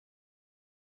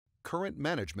Current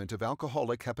Management of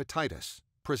Alcoholic Hepatitis,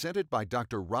 presented by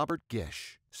Dr. Robert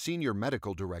Gish, Senior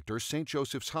Medical Director, St.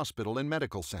 Joseph's Hospital and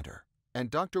Medical Center,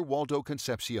 and Dr. Waldo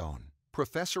Concepcion,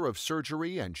 Professor of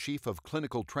Surgery and Chief of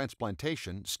Clinical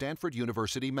Transplantation, Stanford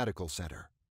University Medical Center.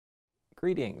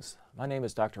 Greetings, my name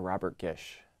is Dr. Robert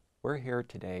Gish. We're here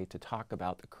today to talk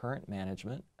about the current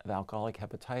management of alcoholic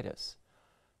hepatitis.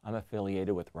 I'm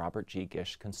affiliated with Robert G.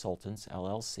 Gish Consultants,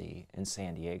 LLC in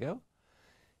San Diego,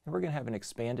 and we're going to have an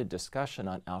expanded discussion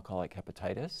on alcoholic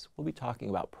hepatitis. We'll be talking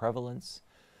about prevalence,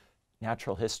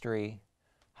 natural history,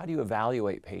 how do you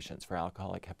evaluate patients for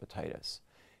alcoholic hepatitis,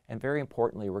 and very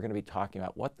importantly, we're going to be talking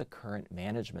about what the current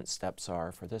management steps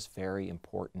are for this very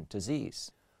important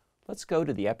disease. Let's go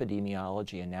to the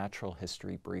epidemiology and natural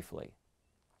history briefly.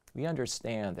 We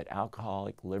understand that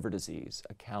alcoholic liver disease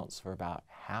accounts for about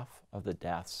half of the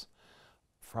deaths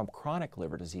from chronic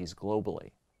liver disease globally.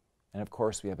 And of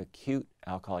course, we have acute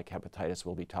alcoholic hepatitis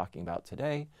we'll be talking about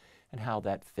today and how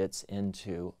that fits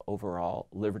into overall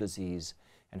liver disease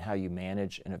and how you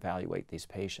manage and evaluate these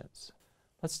patients.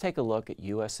 Let's take a look at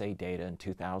USA data in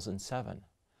 2007.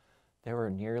 There were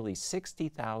nearly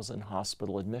 60,000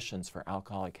 hospital admissions for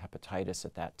alcoholic hepatitis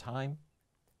at that time.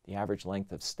 The average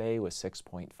length of stay was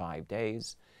 6.5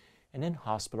 days, and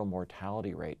in-hospital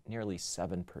mortality rate nearly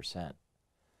 7%.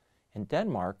 In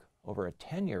Denmark, over a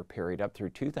 10-year period up through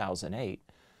 2008,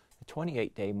 the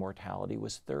 28-day mortality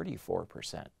was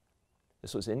 34%.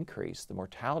 This was increased, the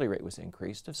mortality rate was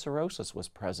increased if cirrhosis was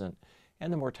present,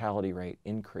 and the mortality rate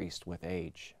increased with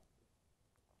age.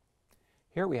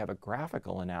 Here we have a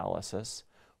graphical analysis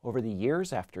over the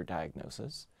years after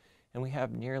diagnosis, and we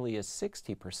have nearly a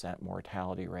 60%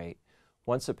 mortality rate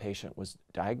once a patient was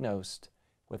diagnosed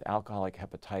with alcoholic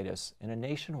hepatitis in a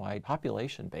nationwide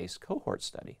population-based cohort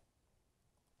study.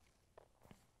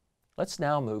 Let's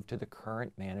now move to the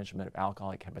current management of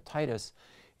alcoholic hepatitis,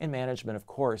 and management, of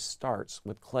course, starts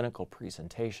with clinical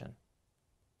presentation.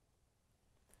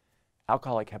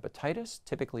 Alcoholic hepatitis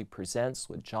typically presents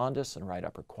with jaundice and right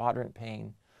upper quadrant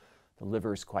pain. The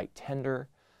liver is quite tender.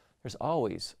 There's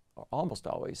always, or almost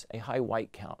always, a high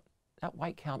white count. That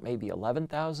white count may be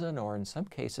 11,000 or in some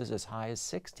cases as high as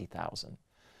 60,000.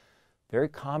 Very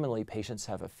commonly, patients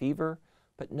have a fever,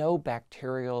 but no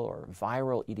bacterial or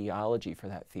viral etiology for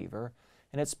that fever,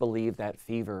 and it's believed that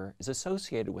fever is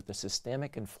associated with the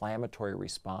systemic inflammatory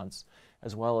response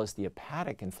as well as the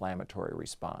hepatic inflammatory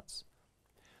response.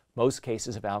 Most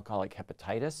cases of alcoholic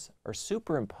hepatitis are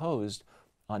superimposed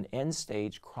on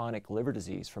end-stage chronic liver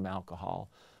disease from alcohol,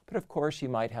 but of course you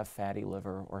might have fatty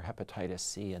liver or hepatitis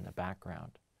C in the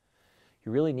background.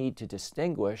 You really need to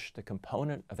distinguish the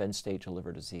component of end-stage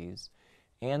liver disease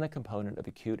and the component of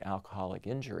acute alcoholic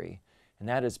injury, and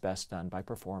that is best done by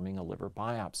performing a liver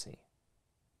biopsy.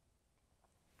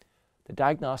 The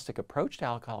diagnostic approach to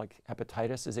alcoholic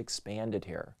hepatitis is expanded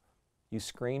here. You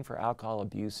screen for alcohol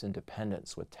abuse and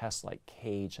dependence with tests like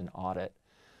CAGE and AUDIT.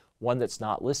 One that's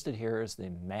not listed here is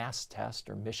the MASS test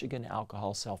or Michigan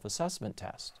Alcohol Self-Assessment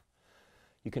Test.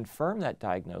 You confirm that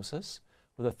diagnosis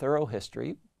with a thorough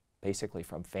history, basically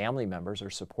from family members or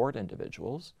support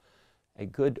individuals, a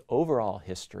good overall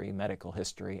history, medical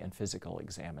history, and physical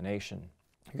examination.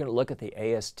 You're going to look at the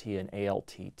AST and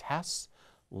ALT tests,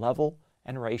 level,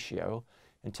 and ratio.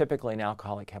 And typically in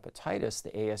alcoholic hepatitis,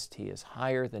 the AST is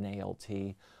higher than ALT,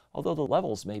 although the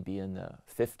levels may be in the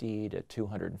 50 to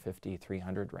 250,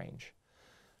 300 range.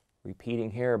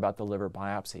 Repeating here about the liver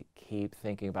biopsy, keep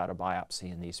thinking about a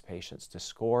biopsy in these patients to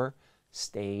score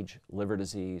stage liver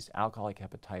disease, alcoholic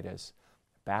hepatitis,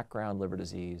 background liver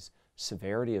disease,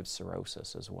 severity of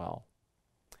cirrhosis as well.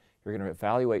 You're going to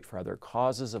evaluate for other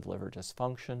causes of liver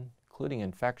dysfunction, including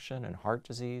infection and heart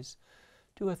disease.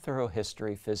 Do a thorough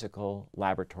history, physical,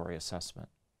 laboratory assessment.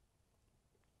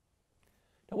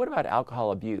 Now, what about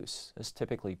alcohol abuse? This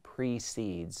typically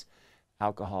precedes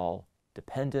alcohol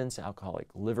dependence, alcoholic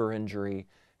liver injury,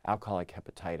 alcoholic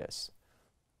hepatitis.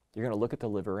 You're going to look at the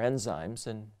liver enzymes,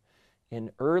 and in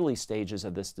early stages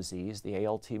of this disease, the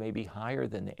ALT may be higher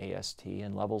than the AST,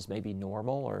 and levels may be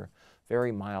normal or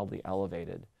very mildly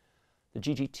elevated. The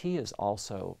GGT is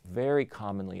also very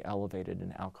commonly elevated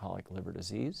in alcoholic liver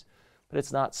disease, but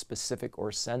it's not specific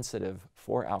or sensitive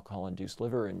for alcohol-induced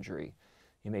liver injury.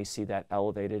 You may see that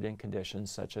elevated in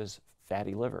conditions such as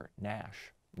fatty liver,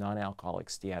 NASH, non-alcoholic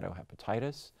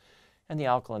steatohepatitis, and the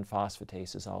alkaline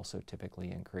phosphatase is also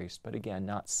typically increased, but again,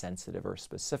 not sensitive or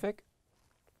specific.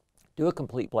 Do a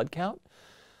complete blood count.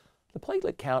 The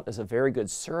platelet count is a very good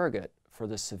surrogate for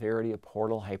the severity of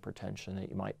portal hypertension that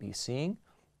you might be seeing.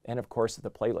 And of course, if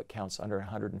the platelet count's under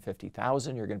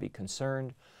 150,000, you're going to be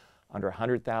concerned. Under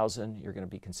 100,000, you're going to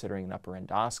be considering an upper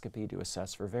endoscopy to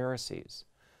assess for varices.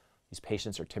 These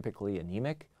patients are typically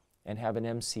anemic and have an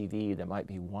MCV that might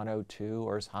be 102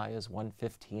 or as high as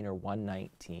 115 or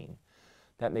 119.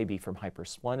 That may be from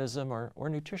hypersplenism or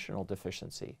nutritional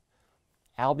deficiency.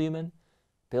 Albumin,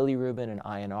 bilirubin, and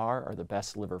INR are the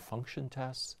best liver function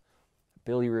tests.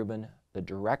 Bilirubin, the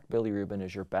direct bilirubin,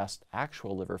 is your best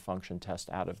actual liver function test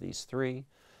out of these three.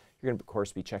 You're going to, of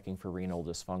course, be checking for renal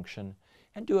dysfunction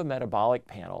and do a metabolic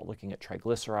panel looking at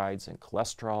triglycerides and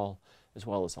cholesterol, as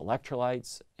well as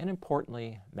electrolytes, and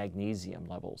importantly, magnesium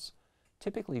levels,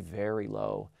 typically very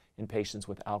low in patients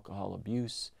with alcohol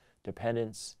abuse,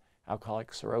 dependence,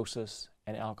 alcoholic cirrhosis,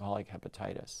 and alcoholic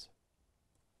hepatitis.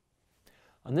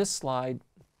 On this slide,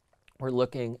 we're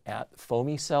looking at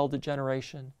foamy cell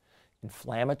degeneration,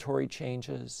 inflammatory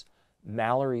changes,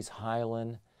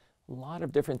 Mallory's-Hyaline. A lot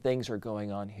of different things are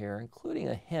going on here, including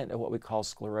a hint of what we call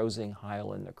sclerosing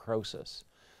hyaline necrosis.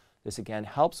 This again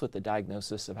helps with the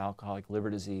diagnosis of alcoholic liver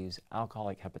disease,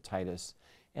 alcoholic hepatitis,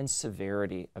 and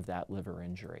severity of that liver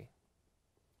injury.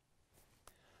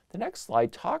 The next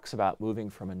slide talks about moving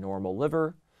from a normal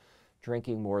liver.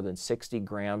 Drinking more than 60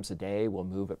 grams a day will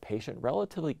move a patient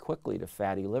relatively quickly to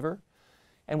fatty liver.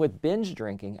 And with binge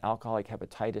drinking, alcoholic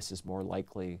hepatitis is more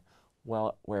likely,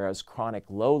 whereas chronic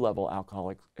low-level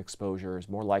alcoholic exposure is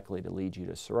more likely to lead you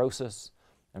to cirrhosis.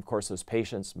 And of course, those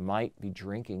patients might be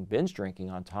binge drinking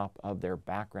on top of their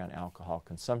background alcohol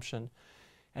consumption.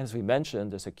 And as we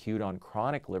mentioned, this acute on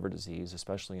chronic liver disease,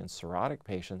 especially in cirrhotic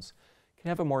patients, can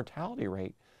have a mortality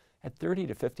rate at 30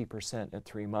 to 50% at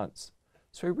 3 months.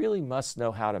 So we really must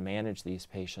know how to manage these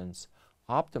patients,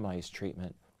 optimize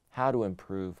treatment, how to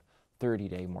improve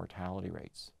 30-day mortality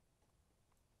rates.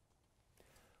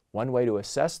 One way to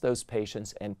assess those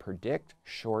patients and predict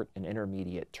short and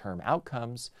intermediate term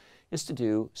outcomes is to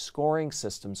do scoring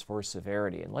systems for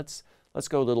severity. And let's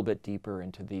go a little bit deeper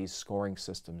into these scoring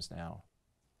systems now.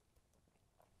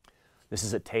 This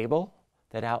is a table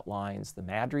that outlines the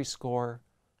Maddrey score,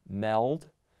 MELD,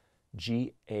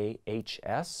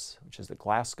 GAHS, which is the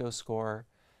Glasgow score,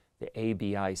 the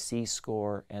ABIC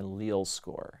score, and Lille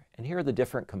score. And here are the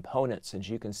different components. As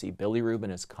you can see,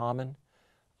 bilirubin is common,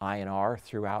 INR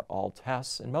throughout all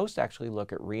tests, and most actually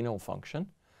look at renal function.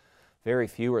 Very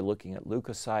few are looking at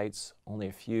leukocytes, only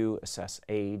a few assess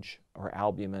age or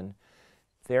albumin.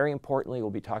 Very importantly,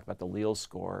 we'll be talking about the Lille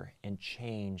score and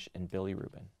change in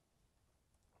bilirubin.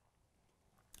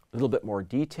 A little bit more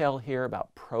detail here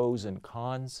about pros and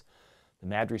cons. The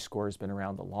Maddrey score has been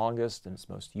around the longest and it's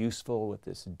most useful with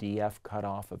this DF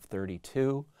cutoff of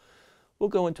 32. We'll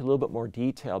go into a little bit more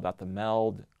detail about the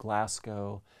MELD,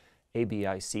 Glasgow,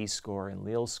 ABIC score, and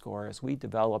Lille score as we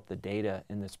develop the data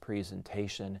in this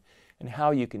presentation and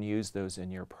how you can use those in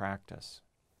your practice.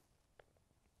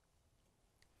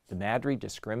 The Maddrey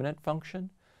discriminant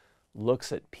function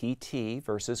looks at PT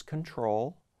versus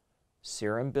control,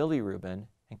 serum bilirubin,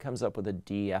 and comes up with a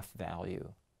DF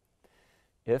value.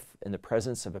 If in the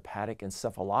presence of hepatic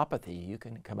encephalopathy, you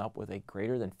can come up with a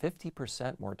greater than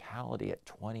 50% mortality at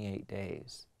 28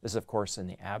 days. This is, of course, in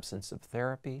the absence of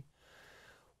therapy.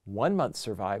 1 month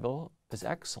survival is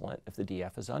excellent if the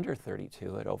DF is under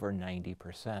 32 at over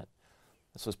 90%.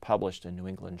 This was published in New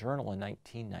England Journal in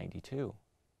 1992.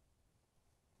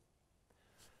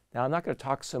 Now, I'm not going to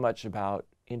talk so much about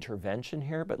intervention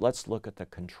here, but let's look at the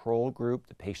control group,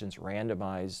 the patients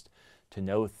randomized to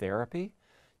no therapy.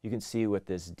 You can see with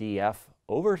this DF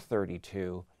over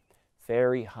 32,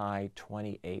 very high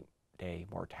 28-day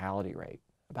mortality rate,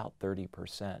 about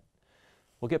 30%.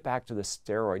 We'll get back to the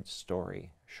steroid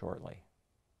story shortly.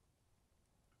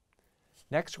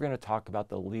 Next, we're going to talk about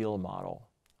the Lille model.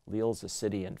 Lille is a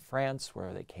city in France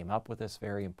where they came up with this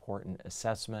very important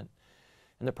assessment.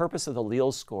 And the purpose of the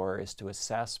Lille score is to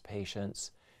assess patients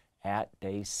at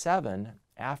day 7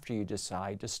 after you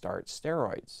decide to start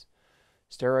steroids.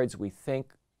 Steroids, we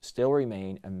think, still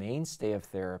remain a mainstay of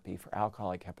therapy for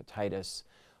alcoholic hepatitis,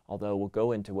 although we'll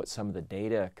go into what some of the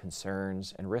data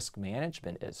concerns and risk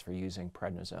management is for using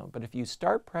prednisone. But if you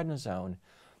start prednisone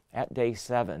at day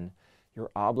 7,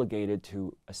 you're obligated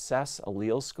to assess a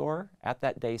Lille score at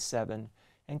that day 7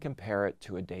 and compare it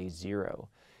to a day 0.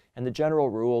 And the general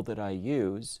rule that I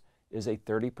use is a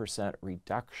 30%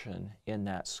 reduction in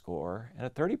that score, and a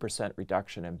 30%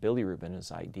 reduction in bilirubin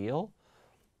is ideal.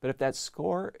 But if that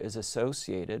score is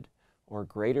associated or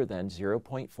greater than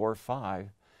 0.45,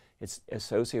 it's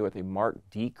associated with a marked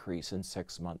decrease in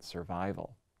 6-month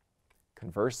survival.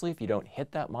 Conversely, if you don't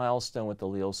hit that milestone with the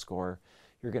Lille score,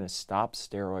 you're going to stop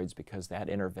steroids because that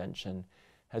intervention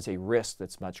has a risk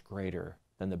that's much greater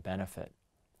than the benefit.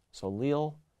 So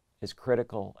Lille is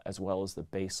critical, as well as the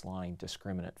baseline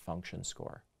discriminant function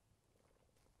score.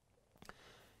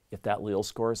 If that allele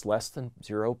score is less than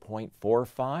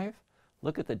 0.45,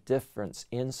 look at the difference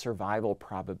in survival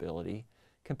probability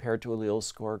compared to a allele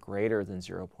score greater than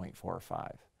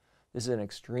 0.45. This is an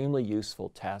extremely useful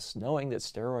test, knowing that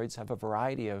steroids have a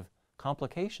variety of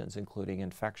complications, including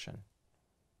infection.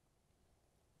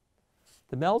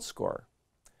 The MELD score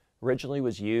originally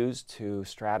was used to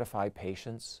stratify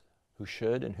patients who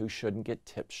should and who shouldn't get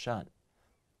TIP shunt.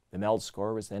 The MELD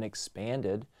score was then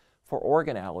expanded for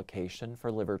organ allocation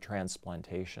for liver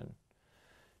transplantation.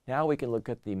 Now we can look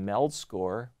at the MELD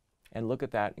score and look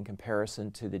at that in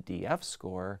comparison to the DF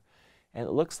score, and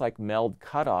it looks like MELD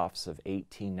cutoffs of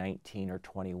 18, 19, or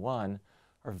 21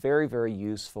 are very, very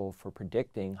useful for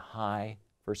predicting high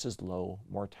versus low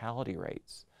mortality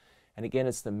rates. And again,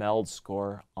 it's the MELD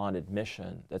score on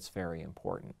admission that's very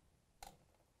important.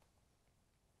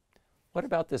 What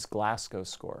about this Glasgow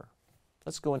score?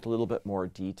 Let's go into a little bit more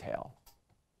detail.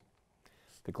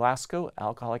 The Glasgow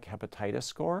alcoholic hepatitis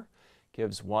score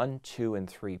gives 1, 2, and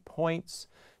 3 points,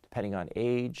 depending on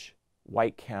age,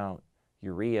 white count,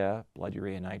 urea, blood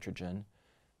urea nitrogen,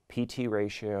 PT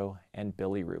ratio, and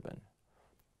bilirubin.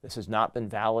 This has not been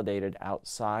validated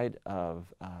outside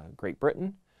of Great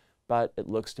Britain, but it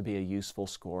looks to be a useful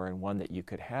score and one that you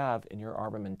could have in your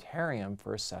armamentarium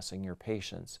for assessing your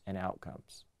patients and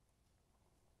outcomes.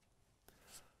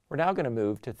 We're now going to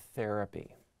move to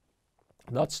therapy.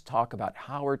 Let's talk about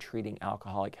how we're treating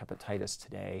alcoholic hepatitis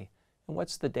today and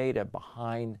what's the data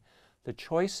behind the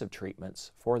choice of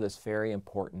treatments for this very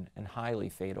important and highly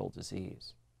fatal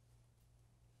disease.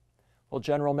 Well,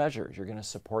 general measures, you're going to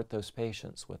support those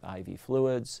patients with IV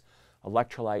fluids,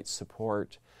 electrolyte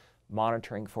support,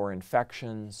 monitoring for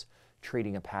infections,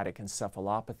 treating hepatic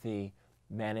encephalopathy,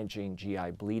 managing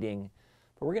GI bleeding.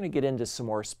 But we're going to get into some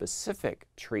more specific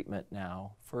treatment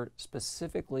now for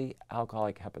specifically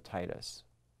alcoholic hepatitis.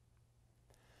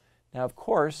 Now, of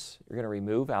course, you're going to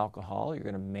remove alcohol. You're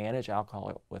going to manage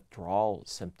alcohol withdrawal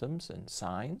symptoms and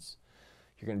signs.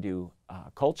 You're going to do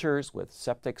cultures with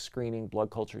septic screening, blood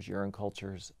cultures, urine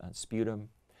cultures, and sputum.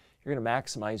 You're going to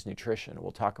maximize nutrition.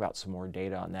 We'll talk about some more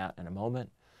data on that in a moment.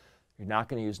 You're not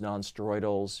going to use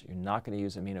nonsteroidals. You're not going to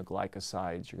use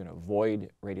aminoglycosides. You're going to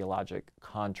avoid radiologic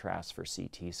contrast for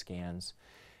CT scans.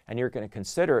 And you're going to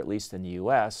consider, at least in the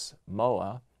US,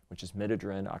 MOA, which is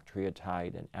midodrine,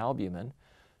 octreotide, and albumin,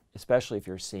 especially if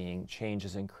you're seeing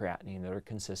changes in creatinine that are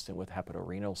consistent with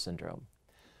hepatorenal syndrome.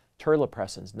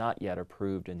 Terlipressin is not yet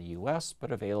approved in the US,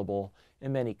 but available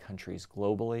in many countries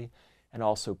globally, and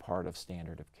also part of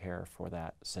standard of care for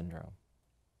that syndrome.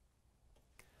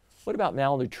 What about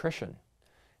malnutrition?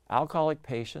 Alcoholic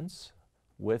patients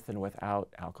with and without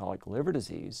alcoholic liver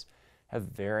disease have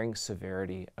varying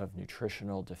severity of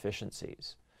nutritional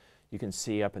deficiencies. You can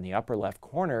see up in the upper left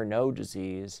corner, no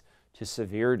disease to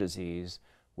severe disease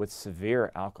with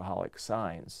severe alcoholic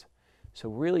signs. So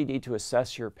really need to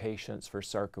assess your patients for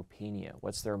sarcopenia.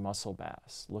 What's their muscle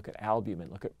mass? Look at albumin,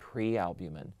 look at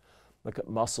prealbumin, look at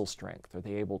muscle strength. Are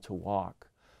they able to walk?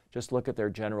 Just look at their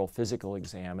general physical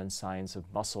exam and signs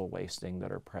of muscle wasting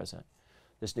that are present.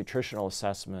 This nutritional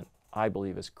assessment, I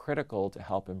believe, is critical to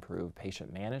help improve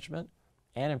patient management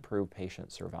and improve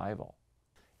patient survival.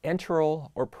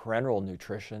 Enteral or parenteral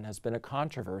nutrition has been a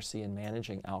controversy in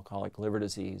managing alcoholic liver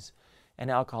disease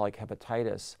and alcoholic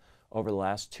hepatitis over the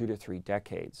last 2 to 3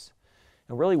 decades.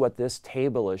 And really what this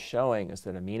table is showing is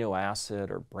that amino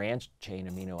acid or branched chain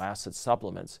amino acid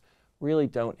supplements really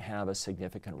don't have a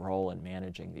significant role in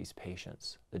managing these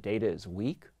patients. The data is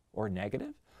weak or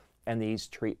negative, and these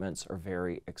treatments are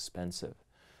very expensive.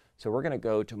 So we're going to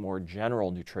go to more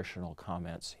general nutritional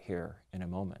comments here in a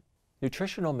moment.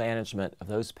 Nutritional management of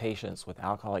those patients with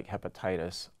alcoholic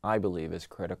hepatitis, I believe, is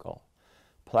critical.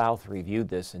 Plouth reviewed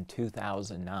this in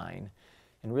 2009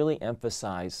 and really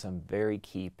emphasized some very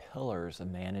key pillars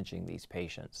of managing these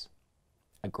patients.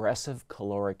 Aggressive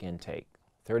caloric intake,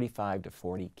 35 to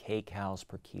 40 kcals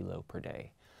per kilo per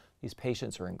day. These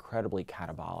patients are incredibly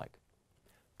catabolic.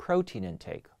 Protein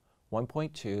intake,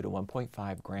 1.2 to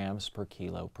 1.5 grams per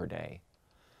kilo per day.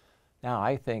 Now,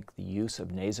 I think the use of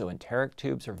nasoenteric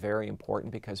tubes are very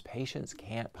important because patients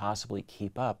can't possibly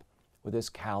keep up with this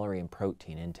calorie and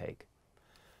protein intake.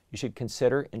 You should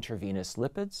consider intravenous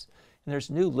lipids, and there's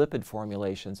new lipid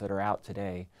formulations that are out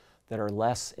today that are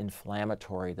less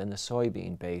inflammatory than the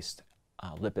soybean-based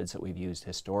lipids that we've used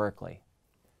historically.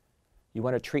 You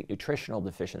want to treat nutritional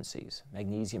deficiencies.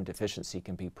 Magnesium deficiency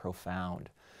can be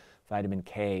profound. Vitamin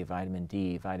K, vitamin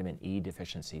D, vitamin E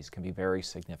deficiencies can be very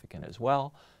significant as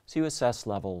well, so you assess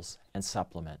levels and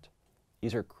supplement.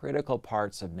 These are critical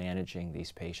parts of managing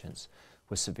these patients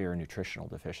with severe nutritional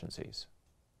deficiencies.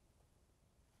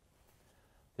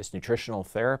 This nutritional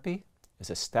therapy is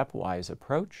a stepwise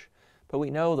approach, but we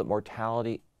know that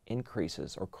mortality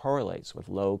increases or correlates with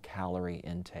low calorie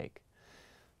intake.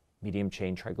 Medium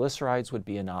chain triglycerides would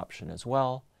be an option as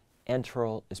well.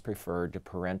 Enteral is preferred to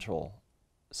parenteral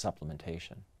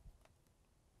supplementation.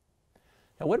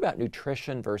 Now, what about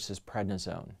nutrition versus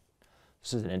prednisone?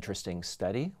 This is an interesting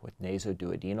study with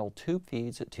nasoduodenal tube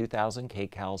feeds at 2,000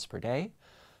 kcals per day,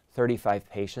 35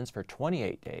 patients for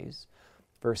 28 days,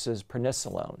 versus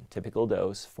prednisolone, typical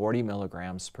dose, 40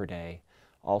 milligrams per day,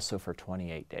 also for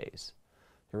 28 days.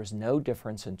 There was no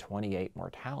difference in 28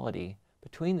 mortality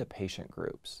between the patient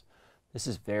groups. This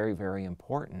is very, very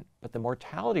important, but the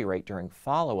mortality rate during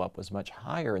follow-up was much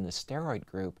higher in the steroid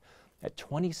group at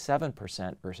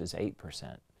 27% versus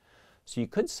 8%. So you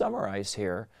could summarize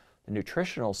here, the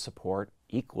nutritional support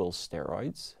equals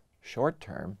steroids,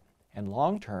 short-term, and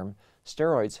long-term,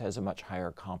 steroids has a much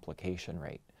higher complication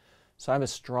rate. So I'm a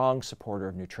strong supporter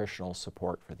of nutritional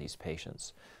support for these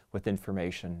patients with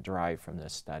information derived from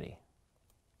this study.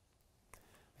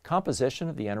 The composition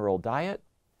of the enteral diet,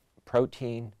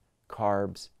 protein,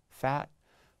 carbs, fat,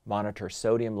 monitor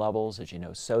sodium levels. As you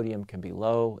know, sodium can be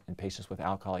low in patients with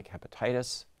alcoholic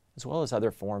hepatitis, as well as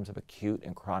other forms of acute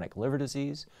and chronic liver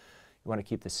disease. You want to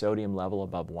keep the sodium level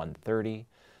above 130.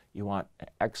 You want an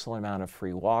excellent amount of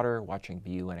free water, watching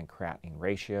BUN and creatinine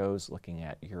ratios, looking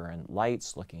at urine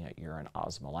lights, looking at urine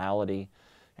osmolality.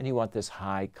 And you want this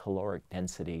high caloric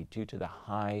density due to the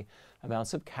high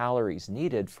amounts of calories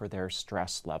needed for their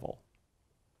stress level.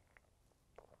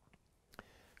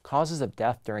 Causes of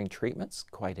death during treatments,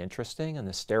 quite interesting in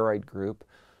the steroid group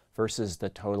versus the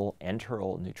total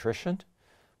enteral nutrition.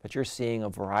 But you're seeing a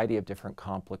variety of different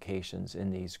complications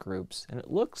in these groups. And it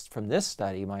looks from this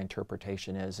study, my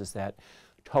interpretation is that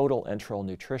total enteral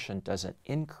nutrition doesn't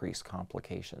increase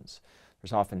complications.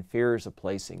 There's often fears of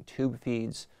placing tube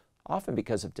feeds, often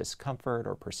because of discomfort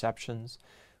or perceptions.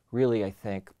 Really, I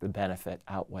think the benefit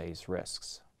outweighs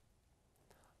risks.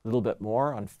 A little bit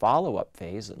more on follow-up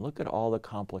phase and look at all the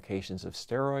complications of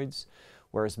steroids,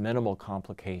 whereas minimal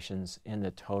complications in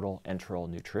the total enteral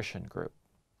nutrition group.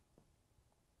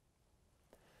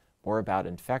 More about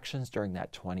infections during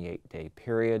that 28-day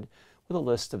period with a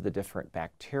list of the different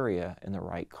bacteria in the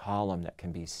right column that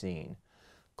can be seen.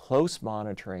 Close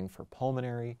monitoring for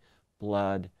pulmonary,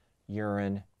 blood,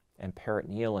 urine, and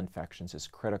peritoneal infections is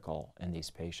critical in these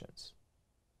patients.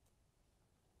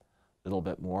 A little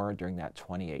bit more during that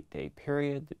 28-day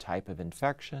period, the type of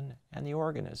infection and the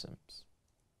organisms.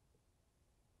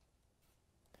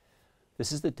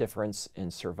 This is the difference in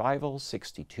survival,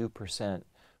 62%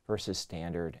 versus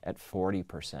standard at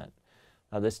 40%.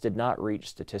 Now, this did not reach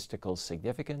statistical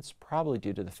significance, probably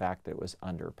due to the fact that it was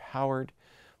underpowered,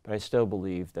 but I still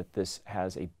believe that this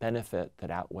has a benefit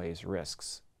that outweighs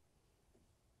risks.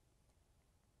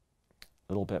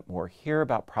 A little bit more here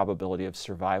about probability of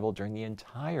survival during the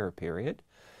entire period.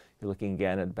 You're looking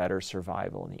again at better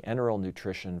survival in the enteral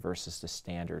nutrition versus the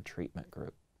standard treatment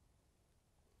group.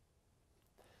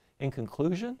 In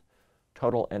conclusion,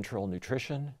 total enteral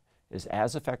nutrition is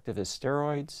as effective as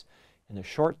steroids in the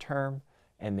short term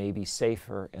and may be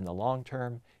safer in the long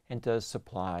term, and does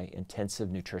supply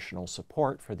intensive nutritional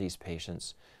support for these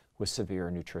patients with severe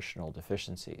nutritional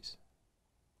deficiencies.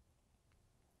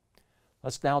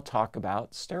 Let's now talk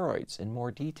about steroids in more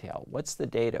detail. What's the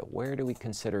data? Where do we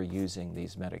consider using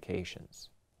these medications?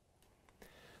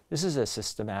 This is a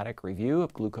systematic review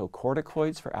of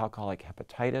glucocorticoids for alcoholic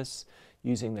hepatitis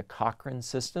using the Cochrane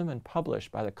system and published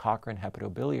by the Cochrane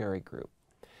Hepatobiliary Group.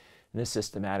 In this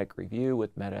systematic review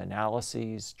with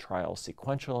meta-analyses, trial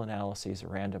sequential analyses,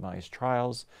 and randomized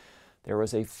trials, there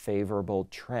was a favorable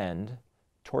trend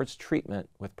towards treatment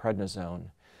with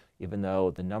prednisone, even though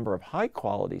the number of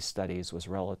high-quality studies was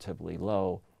relatively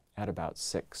low at about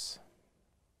 6.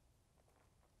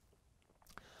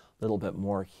 A little bit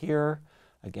more here.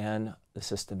 Again, the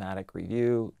systematic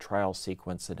review, trial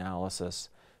sequence analysis,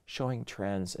 showing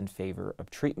trends in favor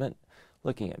of treatment,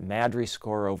 looking at MADRI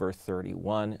score over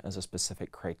 31 as a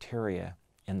specific criteria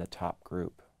in the top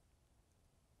group.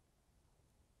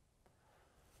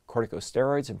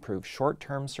 Corticosteroids improve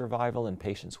short-term survival in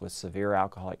patients with severe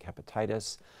alcoholic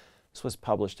hepatitis. This was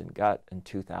published in Gut in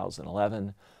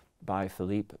 2011 by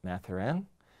Philippe Mathurin.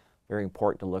 Very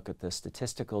important to look at the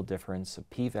statistical difference of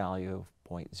p-value of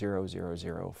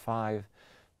 0.0005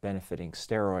 benefiting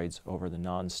steroids over the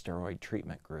non-steroid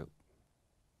treatment group.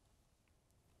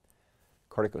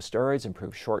 Corticosteroids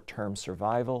improve short-term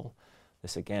survival.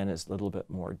 This again is a little bit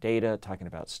more data talking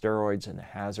about steroids and the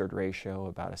hazard ratio,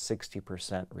 about a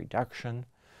 60% reduction.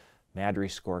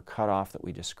 MADRI score cutoff that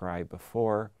we described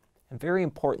before, And very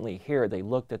importantly here, they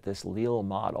looked at this Lille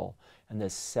model and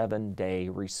this 7-day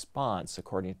response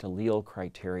according to Lille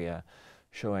criteria,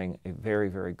 showing a very,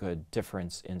 very good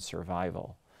difference in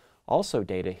survival. Also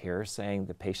data here saying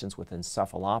the patients with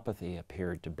encephalopathy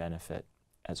appeared to benefit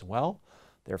as well.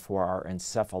 Therefore, our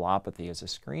encephalopathy is a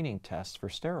screening test for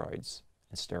steroids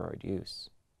and steroid use.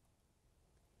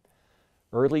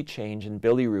 Early change in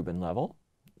bilirubin level.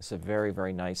 This is a very,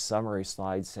 very nice summary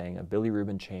slide saying a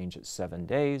bilirubin change at 7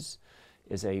 days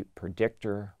is a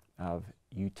predictor of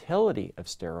utility of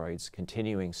steroids,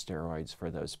 continuing steroids for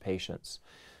those patients.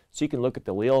 So you can look at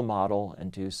the Lille model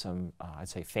and do some, I'd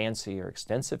say, fancy or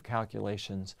extensive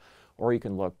calculations, or you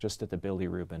can look just at the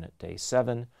bilirubin at day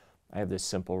 7. I have this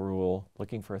simple rule,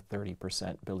 looking for a 30%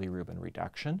 bilirubin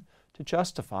reduction to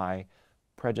justify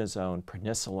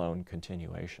prednisone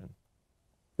continuation.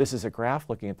 This is a graph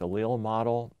looking at the Lille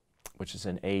model, which is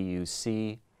an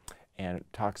AUC, and it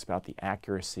talks about the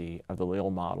accuracy of the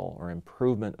Lille model or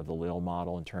improvement of the Lille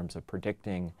model in terms of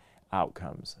predicting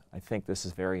outcomes. I think this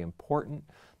is very important.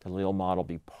 The Lille model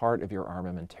be part of your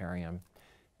armamentarium.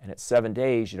 And at 7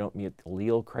 days, you don't meet the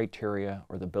Lille criteria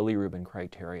or the bilirubin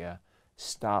criteria,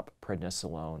 stop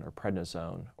prednisolone or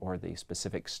prednisone or the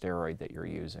specific steroid that you're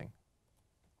using.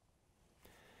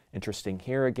 Interesting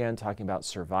here again, talking about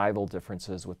survival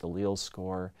differences with the Lille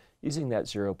score using that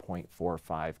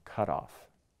 0.45 cutoff.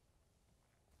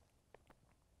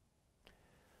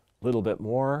 A little bit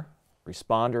more,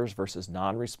 responders versus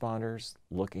non-responders,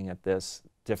 looking at this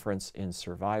difference in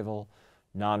survival.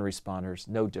 Non-responders,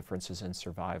 no differences in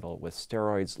survival, with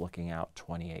steroids looking out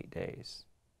 28 days.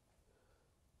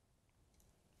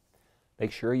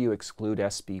 Make sure you exclude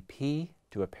SBP,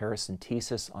 do a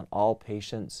paracentesis on all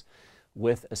patients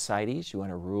with ascites. You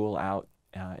want to rule out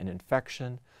an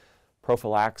infection.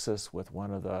 Prophylaxis with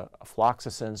one of the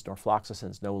fluoxetins.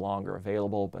 Norfloxacin's no longer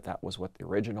available, but that was what the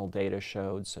original data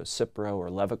showed. So Cipro or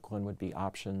Levaquin would be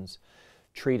options.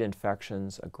 Treat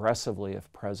infections aggressively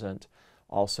if present.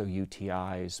 Also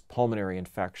UTIs, pulmonary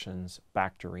infections,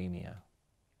 bacteremia.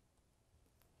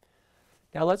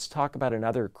 Now let's talk about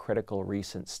another critical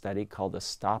recent study called the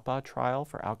STAPA trial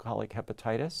for alcoholic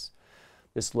hepatitis.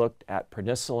 This looked at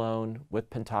prednisolone with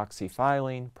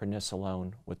pentoxifylline,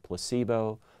 prednisolone with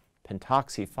placebo,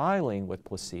 pentoxifylline with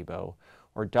placebo,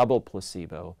 or double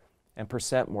placebo, and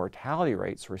percent mortality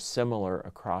rates were similar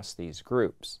across these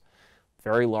groups.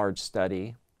 Very large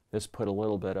study. This put a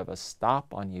little bit of a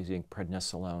stop on using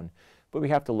prednisolone, but we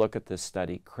have to look at this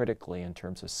study critically in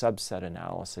terms of subset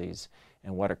analyses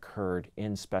and what occurred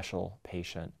in special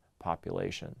patient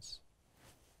populations.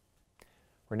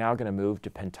 We're now going to move to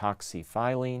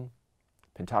pentoxifylline.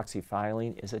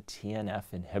 Pentoxifylline is a TNF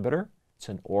inhibitor. It's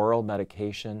an oral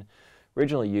medication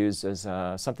originally used as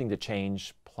something to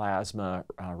change plasma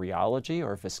rheology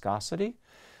or viscosity,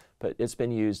 but it's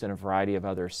been used in a variety of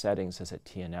other settings as a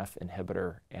TNF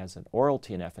inhibitor, as an oral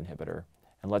TNF inhibitor.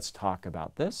 And let's talk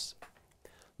about this.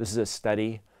 This is a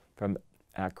study from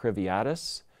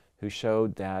Hepatitis, who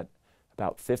showed that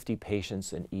about 50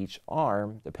 patients in each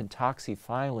arm, the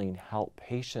pentoxifylline helped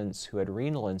patients who had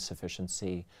renal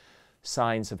insufficiency,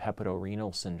 signs of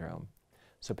hepatorenal syndrome.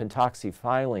 So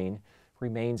pentoxifylline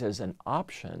remains as an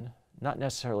option, not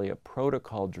necessarily a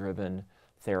protocol-driven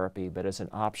therapy, but as an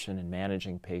option in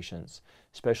managing patients,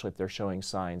 especially if they're showing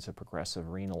signs of progressive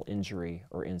renal injury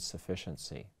or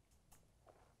insufficiency.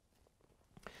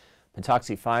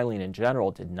 Pentoxifylline in general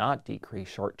did not decrease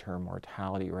short-term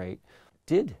mortality rate,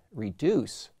 did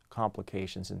reduce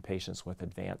complications in patients with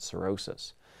advanced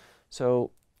cirrhosis.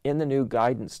 So in the new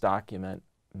guidance document,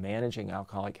 Managing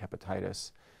Alcoholic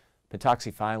Hepatitis,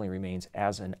 pentoxifylline remains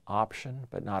as an option,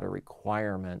 but not a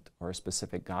requirement or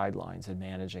specific guidelines in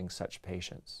managing such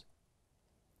patients.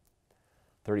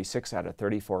 36 out of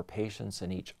 34 patients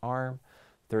in each arm,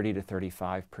 30 to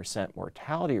 35%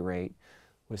 mortality rate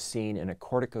was seen in a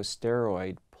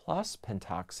corticosteroid plus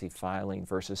pentoxifylline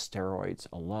versus steroids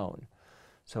alone.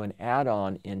 So an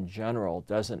add-on in general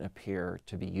doesn't appear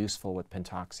to be useful with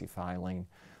pentoxifylline,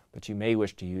 but you may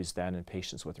wish to use that in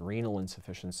patients with renal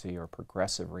insufficiency or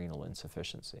progressive renal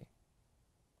insufficiency. A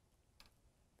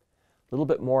little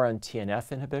bit more on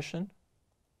TNF inhibition.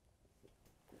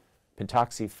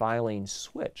 Pentoxifylline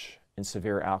switch in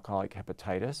severe alcoholic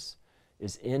hepatitis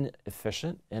is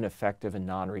inefficient, ineffective in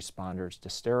non-responders to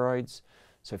steroids.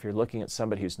 So if you're looking at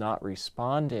somebody who's not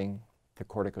responding to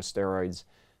corticosteroids,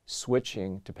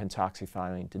 switching to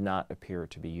pentoxifylline did not appear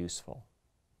to be useful.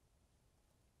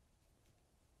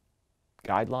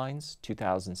 Guidelines,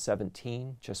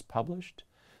 2017, just published.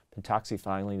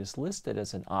 Pentoxifylline is listed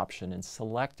as an option in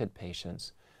selected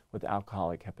patients with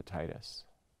alcoholic hepatitis.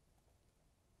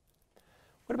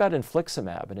 What about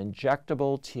infliximab, an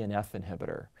injectable TNF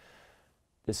inhibitor?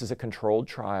 This is a controlled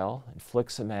trial,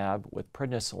 infliximab with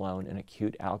prednisolone in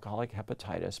acute alcoholic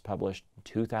hepatitis, published in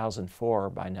 2004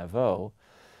 by Naveau.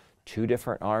 Two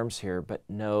different arms here, but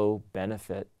no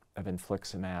benefit of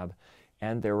infliximab.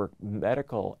 And there were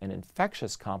medical and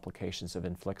infectious complications of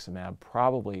infliximab,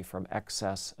 probably from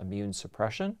excess immune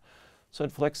suppression. So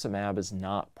infliximab is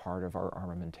not part of our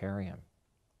armamentarium.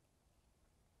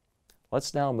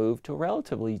 Let's now move to a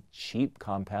relatively cheap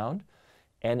compound,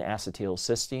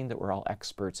 N-acetylcysteine, that we're all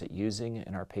experts at using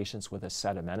in our patients with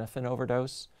acetaminophen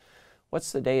overdose.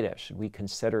 What's the data? Should we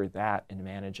consider that in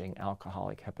managing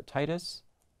alcoholic hepatitis?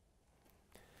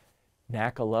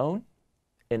 NAC alone,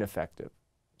 ineffective.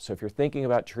 So if you're thinking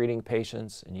about treating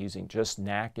patients and using just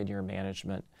NAC in your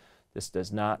management, this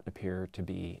does not appear to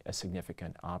be a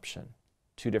significant option.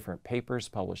 Two different papers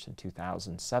published in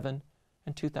 2007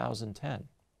 and 2010.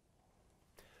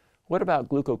 What about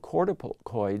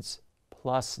glucocorticoids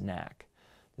plus NAC?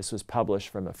 This was published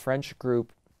from a French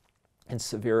group in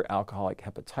severe alcoholic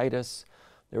hepatitis.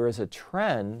 There was a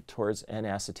trend towards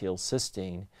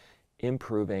N-acetylcysteine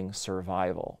improving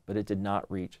survival, but it did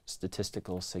not reach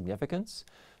statistical significance.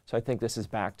 So I think this is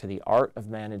back to the art of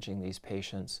managing these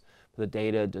patients. But the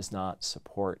data does not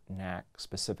support NAC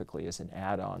specifically as an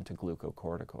add-on to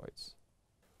glucocorticoids.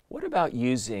 What about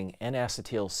using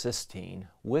N-acetylcysteine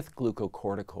with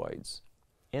glucocorticoids?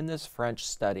 In this French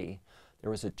study, there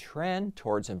was a trend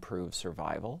towards improved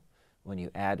survival when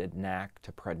you added NAC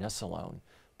to prednisolone,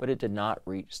 but it did not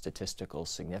reach statistical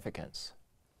significance.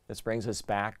 This brings us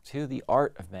back to the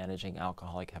art of managing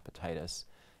alcoholic hepatitis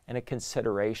and a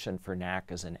consideration for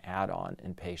NAC as an add-on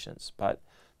in patients, but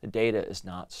the data is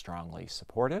not strongly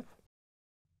supportive.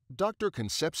 Dr.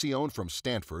 Concepcion from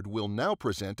Stanford will now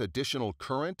present additional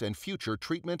current and future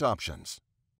treatment options.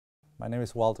 My name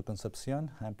is Waldo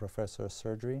Concepcion. I'm professor of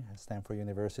surgery at Stanford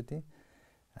University.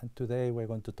 And today we're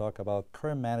going to talk about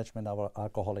current management of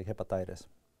alcoholic hepatitis.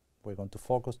 We're going to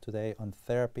focus today on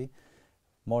therapy,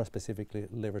 more specifically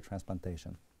liver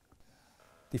transplantation.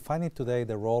 Defining today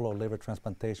the role of liver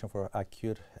transplantation for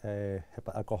acute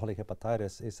alcoholic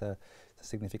hepatitis is a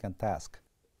significant task.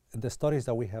 The studies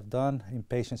that we have done in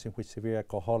patients in which severe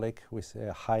alcoholic with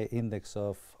a high index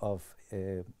of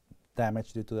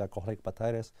damage due to the alcoholic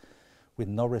hepatitis with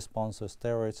no response to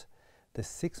steroids, the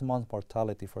 6-month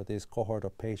mortality for this cohort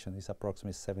of patients is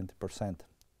approximately 70%.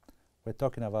 We're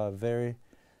talking about a very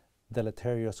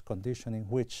deleterious condition in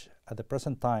which at the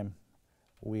present time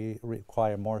we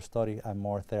require more study and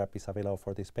more therapies available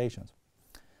for these patients.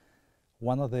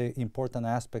 One of the important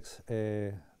aspects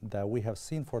that we have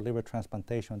seen for liver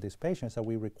transplantation in these patients is that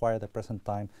we require at the present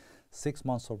time 6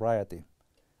 months sobriety.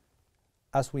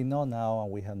 As we know now, and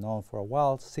we have known for a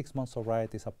while, 6 months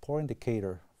sobriety is a poor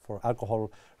indicator for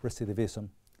alcohol recidivism.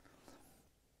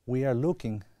 We are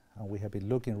looking, and we have been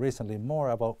looking recently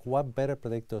more about what better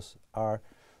predictors are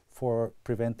for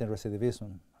preventing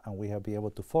recidivism, and we have been able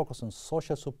to focus on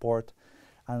social support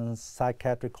and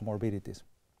psychiatric comorbidities.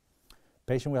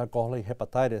 Patients with alcoholic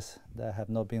hepatitis that have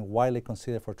not been widely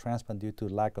considered for transplant due to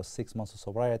lack of 6 months of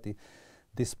sobriety,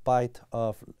 despite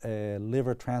of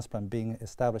liver transplant being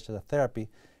established as a therapy,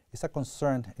 is a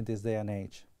concern in this day and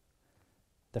age.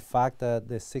 The fact that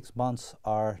the 6 months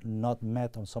are not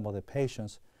met on some of the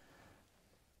patients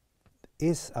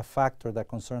is a factor that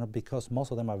concerns because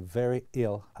most of them are very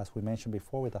ill, as we mentioned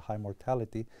before, with a high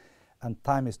mortality, and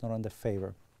time is not in their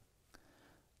favor.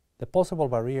 The possible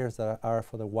barriers that are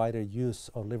for the wider use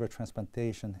of liver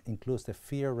transplantation includes the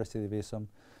fear of recidivism,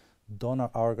 donor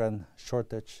organ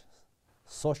shortage,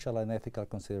 social and ethical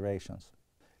considerations.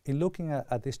 In looking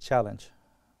at this challenge,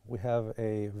 we have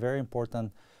a very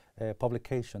important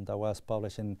publication that was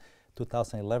published in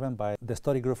 2011 by the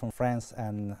study group from France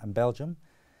and Belgium,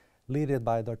 led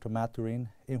by Dr. Mathurin,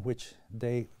 in which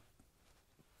they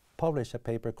published a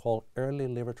paper called Early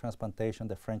Liver Transplantation,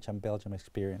 the French and Belgian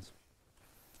Experience.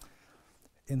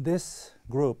 In this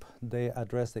group, they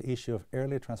addressed the issue of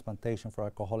early transplantation for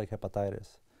alcoholic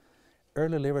hepatitis.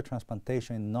 Early liver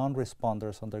transplantation in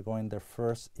non-responders undergoing their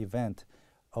first event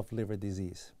of liver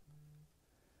disease.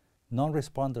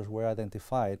 Non-responders were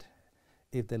identified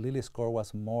if the Lilly score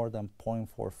was more than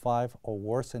 0.45 or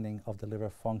worsening of the liver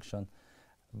function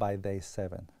by day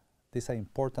 7. This is an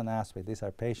important aspect. These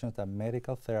are patients that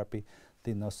medical therapy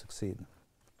did not succeed.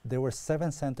 There were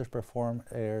 7 centers performed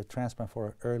transplant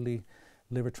for early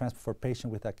liver transplant for patients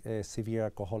with severe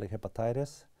alcoholic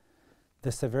hepatitis.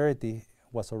 The severity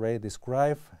was already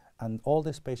described, and all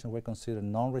these patients were considered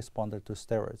non-responder to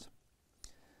steroids.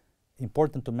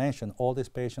 Important to mention, all these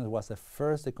patients was the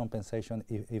first decompensation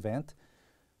event.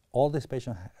 All these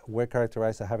patients were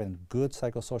characterized as having good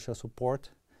psychosocial support.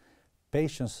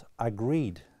 Patients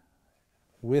agreed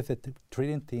with the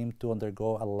treating team to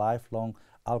undergo a lifelong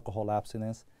alcohol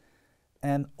abstinence,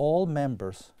 and all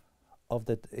members of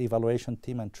the evaluation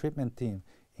team and treatment team,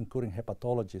 including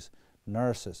hepatologists,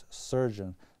 nurses,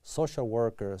 surgeons, social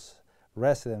workers,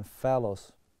 resident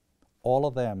fellows, all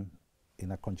of them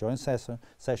in a conjoined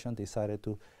session decided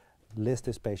to list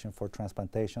this patient for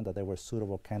transplantation, that they were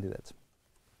suitable candidates.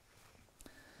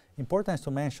 Important is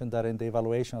to mention that in the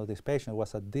evaluation of this patient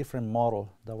was a different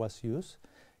model that was used,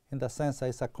 in the sense that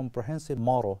it's a comprehensive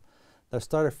model that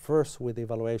started first with the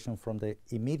evaluation from the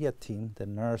immediate team, the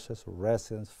nurses,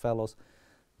 residents, fellows,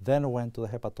 then went to the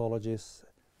hepatologists,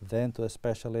 then to the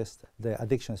specialist, the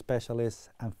addiction specialist,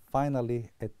 and finally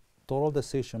a total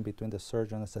decision between the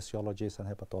surgeon, anesthesiologist, and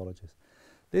hepatologist.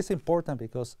 This is important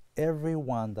because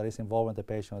everyone that is involved in the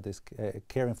patient,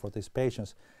 caring for these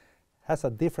patients, has a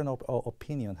different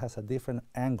opinion, has a different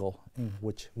angle in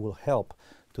which will help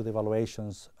to the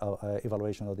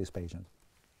evaluation of these patients.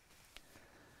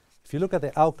 If you look at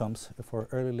the outcomes for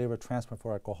early liver transplant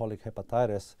for alcoholic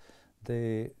hepatitis,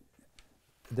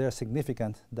 they're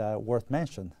significant, that are worth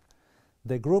mentioning.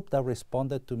 The group that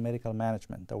responded to medical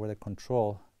management, that were the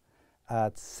control,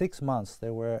 at 6 months,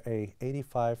 there were a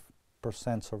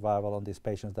 85% survival on these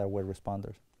patients that were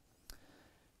responders.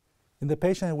 In the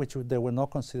patients in which they were not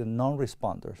considered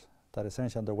non-responders, that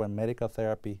essentially underwent medical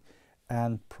therapy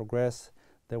and progressed,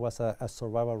 there was a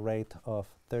survival rate of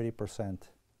 30%.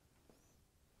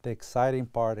 The exciting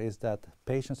part is that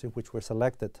patients in which were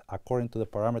selected according to the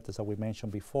parameters that we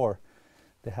mentioned before,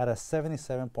 they had a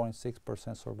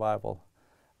 77.6% survival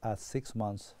at 6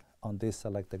 months on this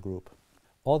selected group.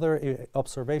 Other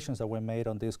observations that were made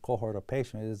on this cohort of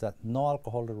patients is that no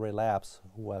alcoholic relapse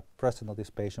was present on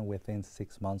this patient within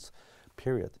 6 months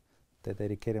period. They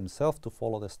dedicated themselves to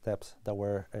follow the steps that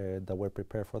were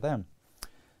prepared for them.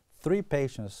 3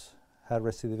 patients had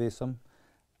recidivism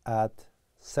at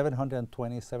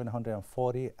 720,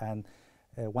 740, and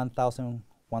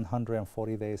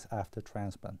 1,140 days after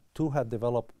transplant. 2 had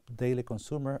developed daily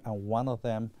consumer, and 1 of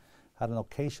them had an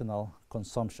occasional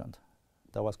consumption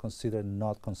that was considered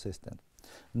not consistent,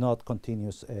 not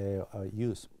continuous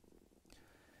use.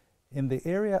 In the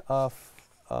area of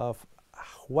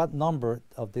what number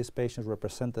of these patients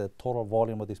represented the total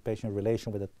volume of this patient in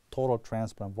relation with the total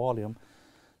transplant volume,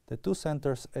 the 2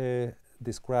 centers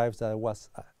describes that it was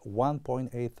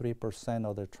 1.83%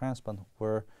 of the transplant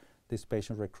were these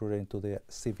patients recruited into the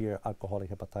severe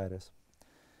alcoholic hepatitis.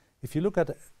 If you look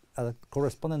at a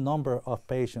corresponding number of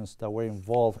patients that were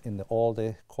involved in all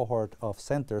the cohort of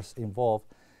centers involved,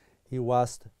 it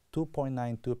was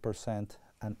 2.92%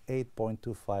 and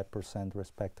 8.25%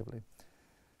 respectively.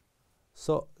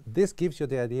 So this gives you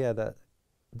the idea that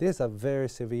this is a very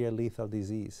severe lethal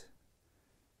disease.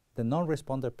 The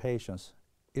non-responder patients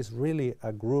is really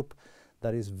a group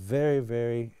that is very,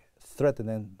 very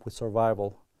threatening with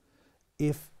survival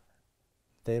if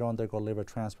they don't undergo liver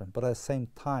transplant. But at the same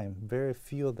time, very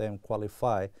few of them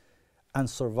qualify and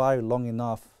survive long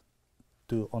enough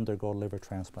to undergo liver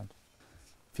transplant.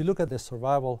 If you look at the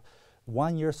survival,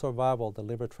 1 year survival of the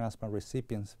liver transplant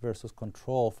recipients versus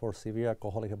control for severe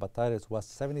alcoholic hepatitis was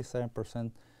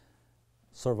 77%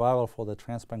 survival for the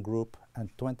transplant group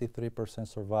and 23%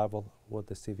 survival with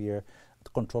the severe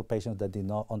control patients that did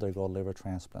not undergo liver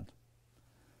transplant.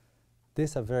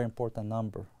 This is a very important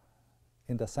number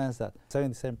in the sense that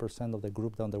 77% of the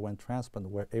group that underwent transplant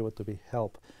were able to be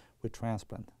helped with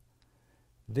transplant.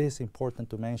 This is important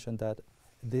to mention that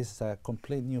this is a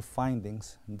complete new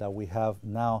findings that we have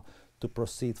now to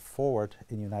proceed forward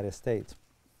in the United States.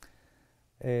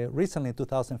 Recently, in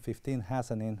 2015,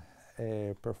 Hassanin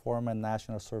performed a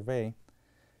national survey.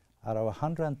 Out of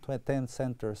 110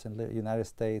 centers in the United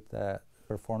States that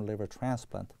perform liver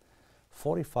transplant,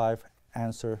 45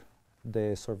 answered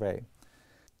the survey.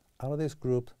 Out of this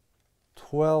group,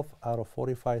 12 out of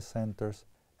 45 centers,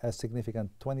 a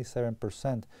significant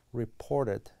 27%,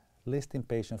 reported listing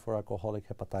patients for alcoholic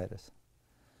hepatitis.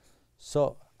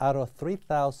 So out of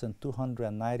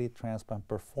 3,290 transplants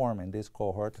performed in this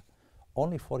cohort,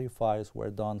 only 45 were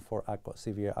done for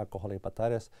severe alcoholic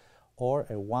hepatitis, or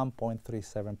a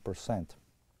 1.37%.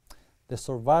 The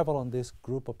survival on this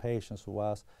group of patients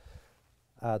was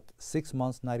at 6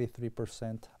 months,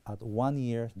 93%, at 1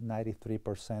 year,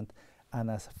 93%, and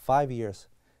at 5 years,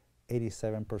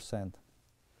 87%.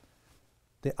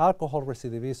 The alcohol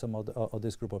recidivism of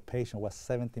this group of patients was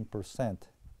 17%.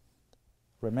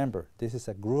 Remember, this is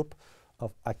a group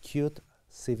of acute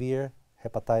severe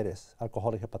hepatitis,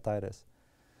 alcoholic hepatitis.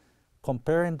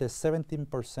 Comparing the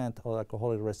 17% of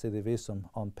alcoholic recidivism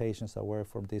on patients that were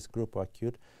from this group of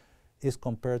acute is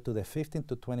compared to the 15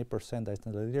 to 20% that's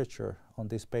in the literature on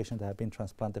these patients that have been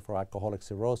transplanted for alcoholic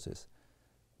cirrhosis.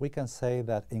 We can say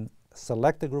that in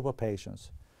selected group of patients,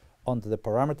 under the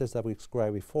parameters that we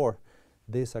described before,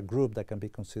 this is a group that can be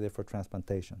considered for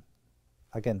transplantation.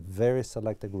 Again, very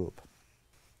selected group.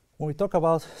 When we talk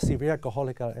about severe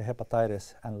alcoholic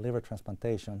hepatitis and liver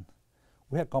transplantation,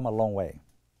 we have come a long way.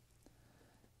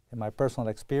 In my personal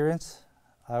experience,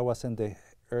 I was in the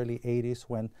early 80s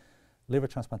when liver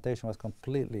transplantation was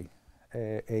completely